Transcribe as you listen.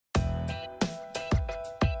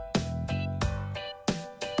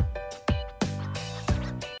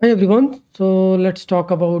Hi everyone, so let's talk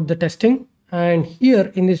about the testing, and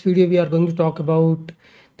here in this video we are going to talk about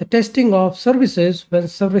the testing of services when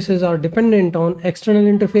services are dependent on external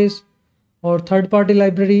interface or third-party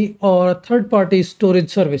library or a third-party storage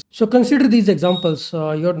service. So consider these examples.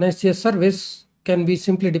 Your NestJS service can be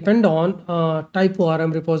simply depend on a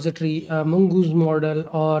TypeORM repository, a Mongoose model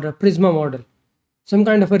or a Prisma model. Some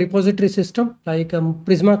kind of a repository system like a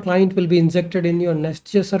Prisma client will be injected in your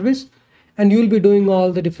NestJS service and you will be doing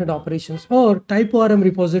all the different operations, or TypeORM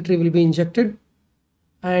repository will be injected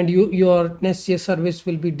and your NestJS service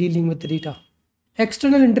will be dealing with the data.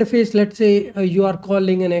 External interface, let's say you are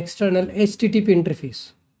calling an external HTTP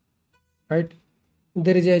interface, right?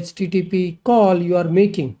 There is a HTTP call you are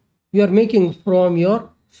making from your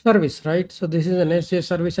service, right? So this is an NestJS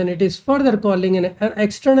service and it is further calling an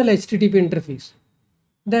external HTTP interface.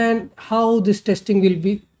 Then how this testing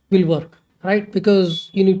will work, right? Because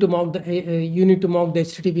you need to mock the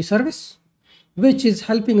HTTP service, which is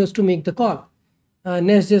helping us to make the call.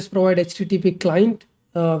 NestJS provide HTTP client,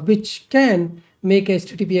 which can make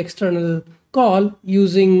HTTP external call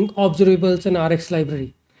using observables and RX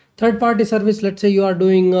library. Third-party service, let's say you are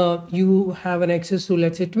doing, you have an access to,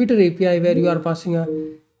 let's say, Twitter API where you are passing a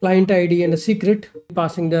client ID and a secret,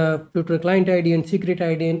 passing the Twitter client ID and secret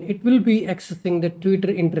ID, and it will be accessing the Twitter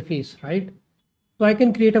interface, right? So I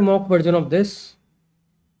can create a mock version of this,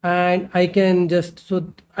 and I can just,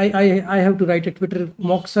 so I have to write a Twitter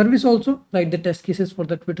mock service also, write the test cases for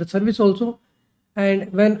the Twitter service also.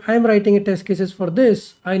 And when I'm writing a test cases for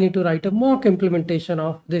this, I need to write a mock implementation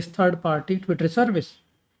of this third-party Twitter service.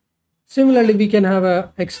 Similarly, we can have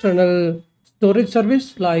a external storage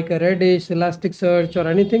service like a Redis, Elasticsearch or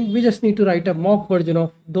anything. We just need to write a mock version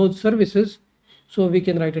of those services so we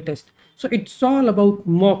can write a test. So it's all about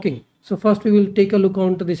mocking. So first we will take a look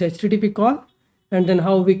onto this HTTP call and then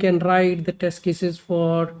how we can write the test cases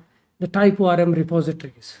for the TypeORM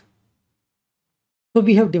repositories. So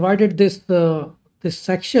we have divided this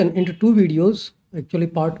section into two videos, actually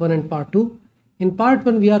part 1 and part 2. In part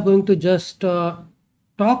 1, we are going to just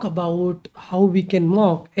talk about how we can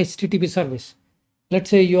mock HTTP service. Let's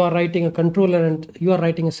say you are writing a controller and you are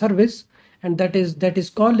writing a service, and that is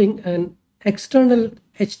calling an external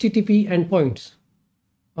HTTP endpoints.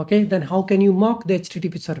 Okay, then how can you mock the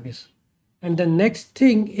HTTP service? And the next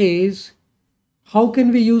thing is, how can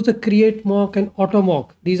we use the create mock and auto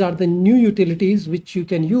mock? These are the new utilities which you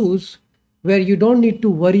can use where you don't need to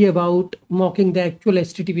worry about mocking the actual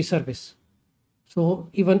HTTP service. So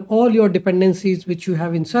even all your dependencies which you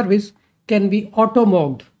have in service can be auto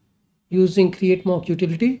mocked using create mock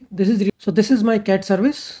utility. This is my cat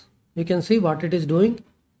service. You can see what it is doing.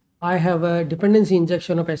 I have a dependency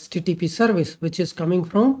injection of HTTP service which is coming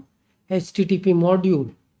from HTTP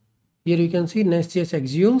module. Here you can see NestJS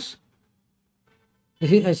Axios.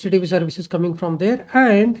 This is HTTP service is coming from there.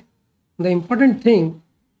 And the important thing,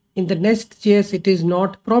 in the NestJS, it is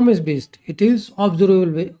not promise based, it is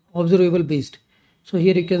observable based. So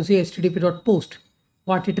here you can see http.post.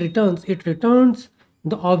 What it returns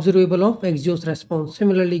the observable of Axios response.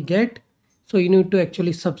 Similarly, get, so you need to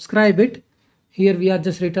actually subscribe it. Here we are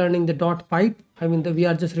just returning the .pipe. We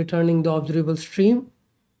are just returning the observable stream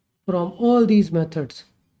from all these methods.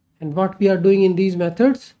 And what we are doing in these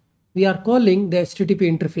methods, we are calling the HTTP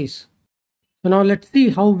interface. So now let's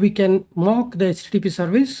see how we can mock the HTTP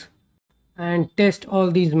service and test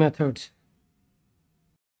all these methods.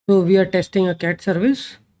 So we are testing a cat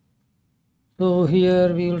service. So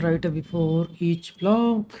here we will write a before each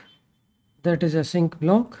block, that is a sync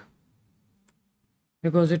block,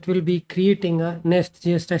 because it will be creating a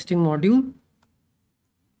NestJS testing module.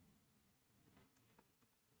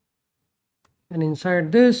 And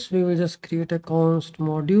inside this, we will just create a const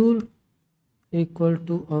module equal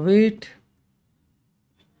to await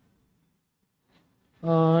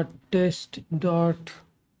test dot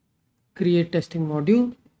create testing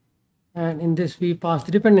module. And in this we pass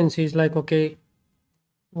the dependencies like, okay,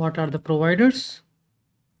 what are the providers?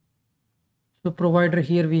 So provider,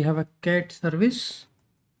 here we have a cat service,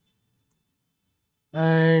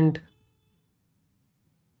 and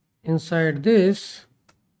inside this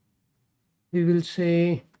we will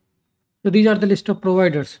say, so these are the list of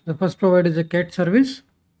providers. The first provider is a cat service,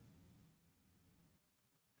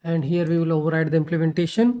 and here we will override the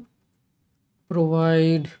implementation,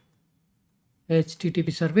 provide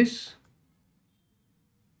HTTP service.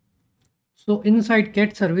 So inside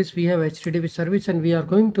cat service we have HTTP service and we are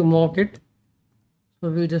going to mock it. So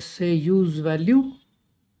we'll just say use value,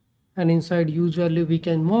 and inside use value we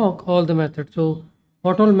can mock all the methods. So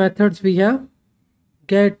what all methods we have?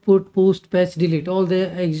 Get, put, post, patch, delete, all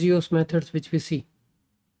the Axios methods which we see.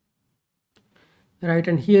 right?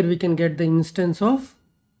 And here we can get the instance of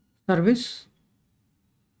service.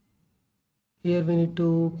 Here we need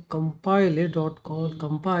to compile it, .call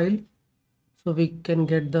compile, so we can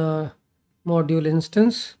get the module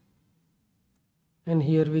instance, and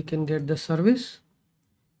here we can get the service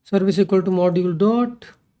equal to module dot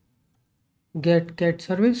get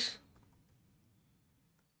service.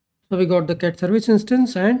 So we got the get service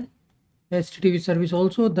instance and HTTP service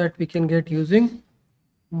also that we can get using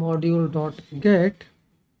module dot get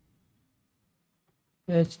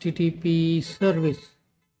HTTP service.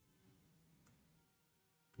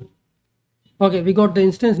 Okay, we got the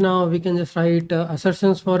instance. Now we can just write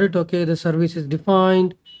assertions for it. Okay, the service is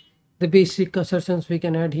defined. The basic assertions we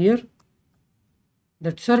can add here.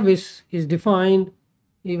 That service is defined.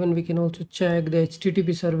 Even we can also check the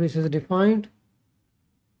HTTP service is defined.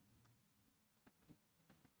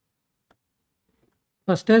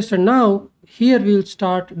 First test, and now here we will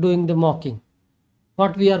start doing the mocking.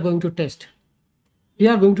 What we are going to test? We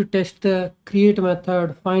are going to test the create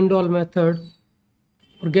method, find all method,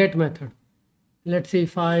 or get method. Let's say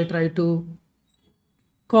if I try to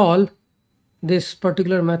call this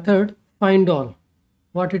particular method find all,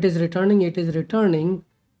 what it is returning? It is returning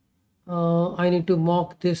I need to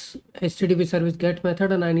mock this HTTP service get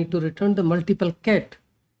method, and I need to return the multiple cat,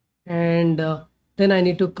 and then I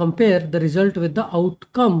need to compare the result with the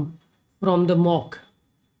outcome from the mock.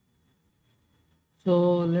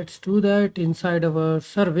 So let's do that inside our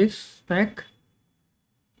service spec.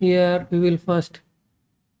 Here we will first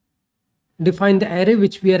define the array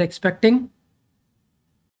which we are expecting.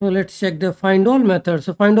 So let's check the find all method.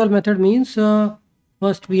 So find all method means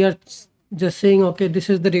first we are just saying, okay, this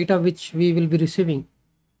is the data which we will be receiving.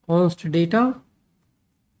 Const data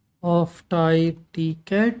of type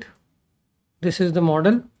tcat. This is the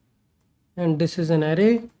model, and this is an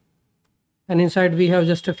array, and inside we have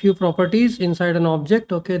just a few properties inside an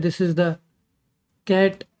object. Okay, this is the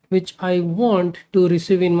cat which I want to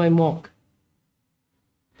receive in my mock.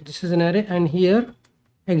 This is an array, and here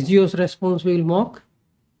Axios response we will mock.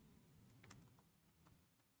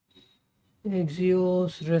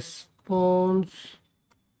 Axios response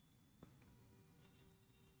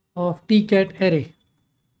of tcat array.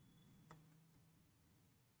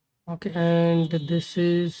 Okay, and this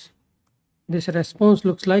response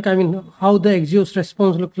looks like, I mean, how the Axios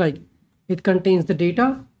response looks like. It contains the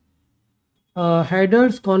data,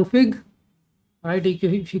 headers, config, right?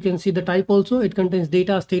 If you can see the type also, it contains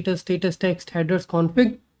data, status text, headers,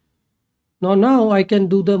 config. Now I can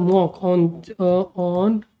do the mock on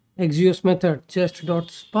Axios method,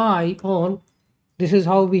 just.spy on. This is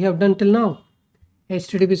how we have done till now.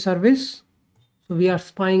 HTTP service. So we are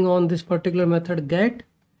spying on this particular method get,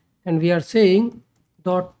 and we are saying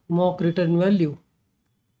dot mock return value.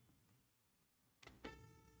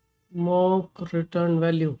 Mock return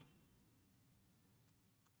value.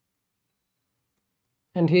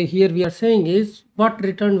 And here we are saying is what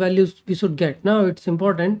return values we should get. Now it's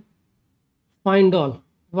important. Find all.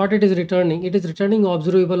 What it is returning? It is returning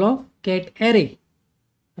observable of cat array,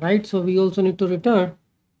 right? So we also need to return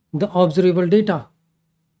the observable data.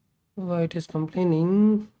 Why it is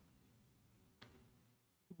complaining?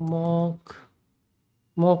 Mock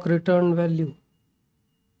return value.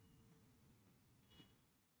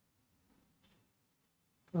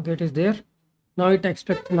 Okay, it is there. Now it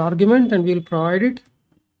expects an argument, and we will provide it.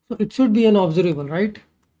 So it should be an observable, right?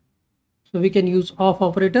 So we can use of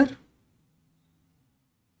operator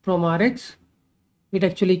from Rx. It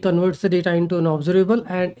actually converts the data into an observable,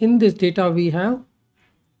 and in this data we have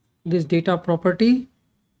this data property,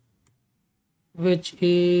 which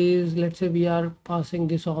is, let's say we are passing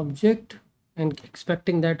this object and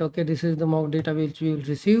expecting that, okay, this is the mock data which we will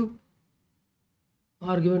receive.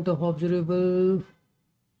 Argument of observable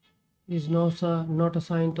is not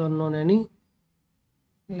assigned to unknown any.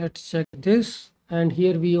 Let's check this, and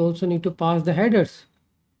here we also need to pass the headers.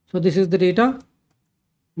 So this is the data,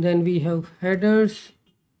 then we have headers.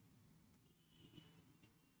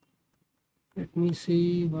 Let me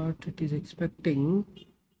see what it is expecting.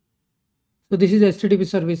 So this is HTTP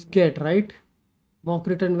service get, right? Mock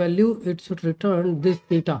return value, it should return this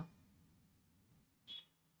data.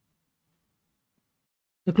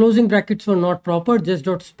 The closing brackets were not proper,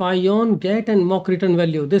 just.spy on get and mock return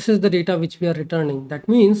value. This is the data which we are returning. That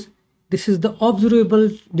means this is the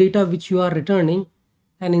observable data which you are returning.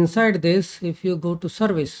 And inside this, if you go to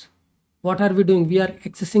service, what are we doing? We are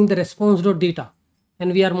accessing the response.data,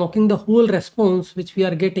 and we are mocking the whole response which we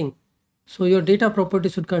are getting. So your data property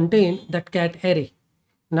should contain that cat array.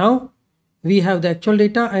 Now we have the actual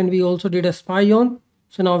data, and we also did a spy on.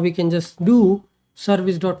 So now we can just do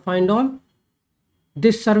service.findAll.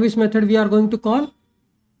 this service method we are going to call.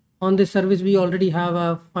 On this service we already have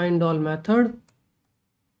a find all method,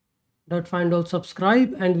 dot find all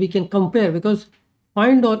subscribe, and we can compare, because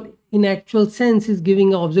find all in actual sense is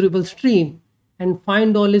giving an observable stream, and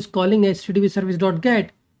find all is calling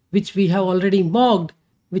HttpService.get, which we have already mocked,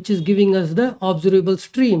 which is giving us the observable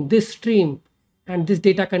stream, this stream, and this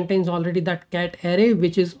data contains already that cat array,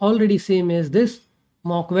 which is already same as this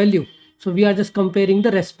mock value. So we are just comparing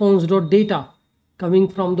the response.data coming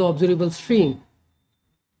from the observable stream.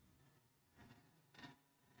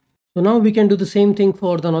 So now we can do the same thing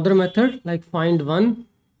for the another method like find one.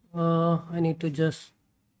 I need to just,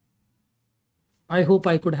 I hope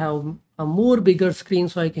I could have a more bigger screen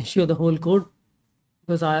so I can show the whole code,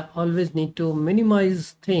 because I always need to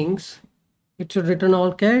minimize things. It should return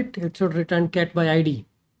all cat, it should return cat by ID.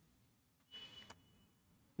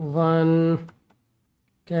 One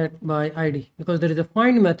cat by ID, because there is a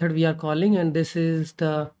find method we are calling, and this is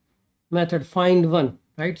the method find one,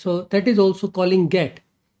 right? So that is also calling get.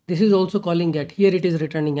 This is also calling get. Here it is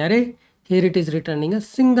returning array. Here it is returning a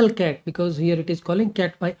single cat, because here it is calling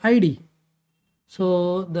cat by ID.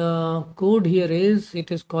 So the code here is,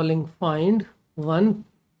 it is calling find one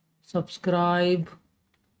subscribe.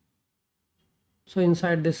 So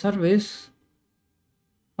inside this service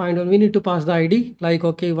find one, we need to pass the ID, like,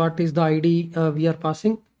 okay, what is the ID we are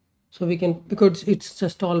passing? So we can, because it's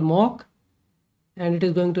just all mock, and it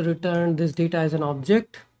is going to return this data as an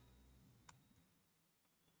object.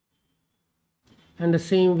 And the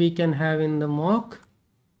same we can have in the mock.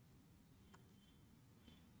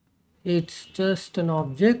 It's just an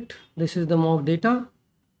object. This is the mock data,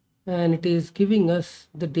 and it is giving us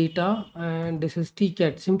the data, and this is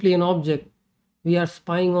tcat, simply an object. We are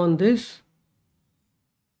spying on this,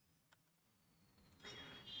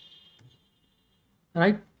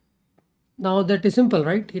 right? Now that is simple,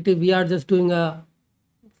 right? We are just doing a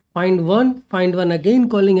find one again,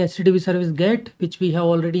 calling HTTP service get, which we have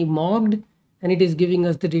already mocked, and it is giving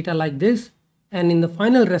us the data like this. And in the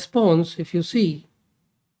final response, if you see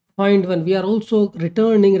find one, we are also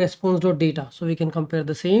returning response.data. So we can compare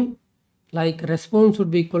the same, like response would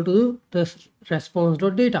be equal to the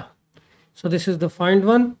response.data. So this is the find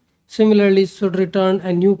one. Similarly, should return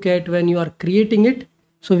a new cat when you are creating it.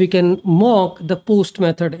 So we can mock the post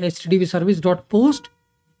method httpservice.post,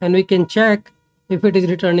 and we can check if it is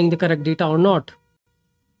returning the correct data or not.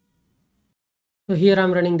 So here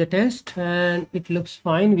I'm running the test and it looks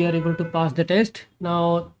fine. We are able to pass the test.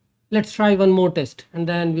 Now let's try one more test, and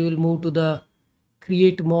then we will move to the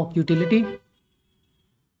create mock utility.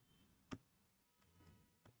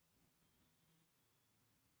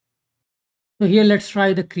 So here let's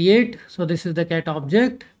try the create. So this is the cat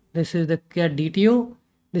object. This is the cat DTO.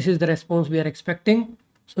 This is the response we are expecting.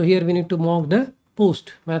 So here we need to mock the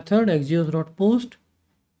post method axios.post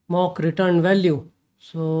mock return value.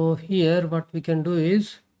 So here what we can do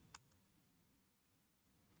is,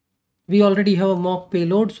 we already have a mock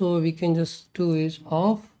payload, so we can just do is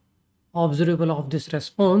of observable of this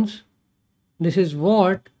response. This is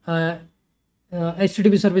what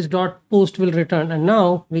HTTP service.post will return, and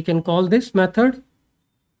now we can call this method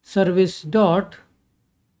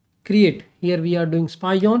service.create. Here we are doing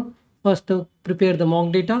spy on, first to prepare the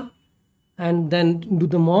mock data and then do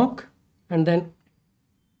the mock, and then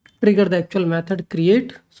trigger the actual method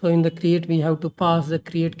create. So in the create we have to pass the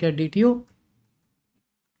create cat DTO,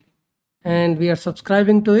 and we are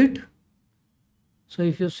subscribing to it. So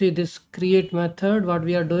if you see this create method, what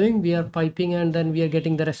we are doing, we are piping and then we are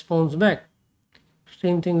getting the response back.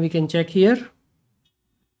 Same thing we can check here.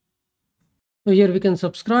 So here we can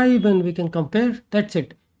subscribe and we can compare. That's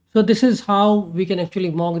it. So this is how we can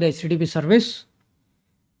actually mock the HTTP service.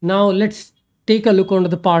 Now let's take a look onto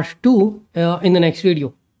the part 2 in the next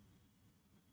video.